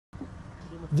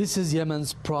This is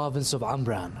Yemen's province of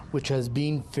Amran, which has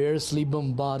been fiercely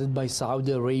bombarded by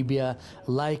Saudi Arabia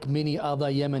like many other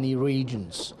Yemeni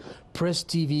regions. Press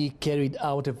TV carried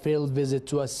out a field visit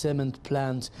to a cement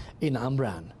plant in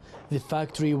Amran. The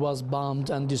factory was bombed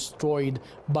and destroyed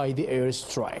by the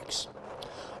airstrikes.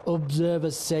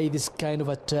 Observers say this kind of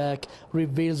attack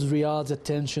reveals Riyadh's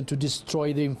attention to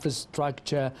destroy the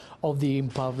infrastructure of the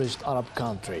impoverished Arab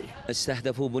country. Most of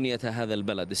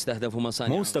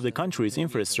the country's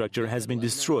infrastructure has been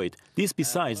destroyed, this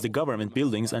besides the government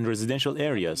buildings and residential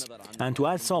areas. And to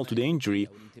add salt to the injury,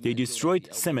 they destroyed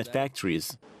cement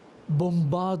factories.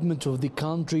 Bombardment of the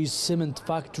country's cement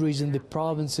factories in the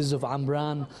provinces of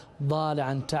Amran, Dala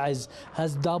and Taiz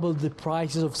has doubled the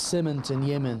prices of cement in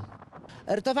Yemen.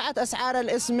 Due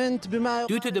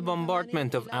to the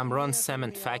bombardment of Amran's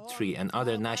cement factory and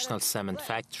other national cement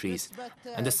factories,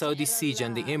 and the Saudi siege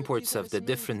and the imports of the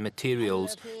different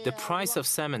materials, the price of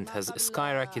cement has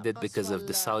skyrocketed because of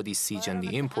the Saudi siege and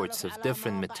the imports of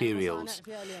different materials.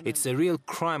 It's a real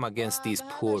crime against these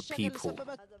poor people.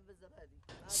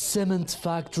 Cement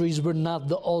factories were not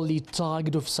the only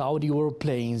target of Saudi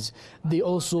warplanes. They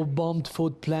also bombed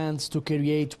food plants to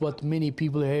create what many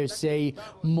people here say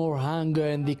more hunger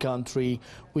in the country,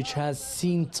 which has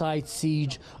seen tight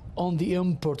siege on the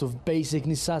import of basic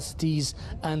necessities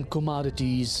and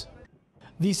commodities.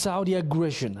 The Saudi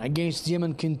aggression against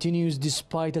Yemen continues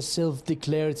despite a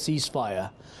self-declared ceasefire.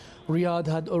 Riyadh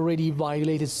had already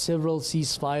violated several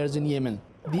ceasefires in Yemen.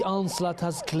 The onslaught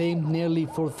has claimed nearly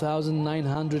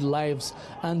 4,900 lives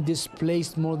and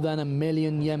displaced more than 1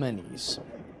 million Yemenis.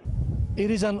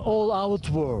 It is an all-out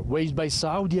war waged by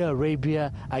Saudi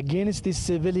Arabia against the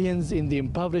civilians in the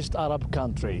impoverished Arab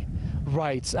country.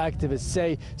 Rights activists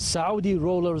say Saudi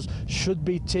rulers should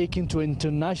be taken to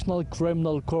International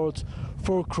Criminal Court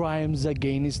for crimes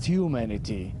against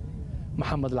humanity.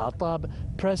 Mohammed Al-Attab,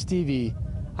 Press TV,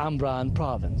 Amran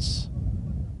Province.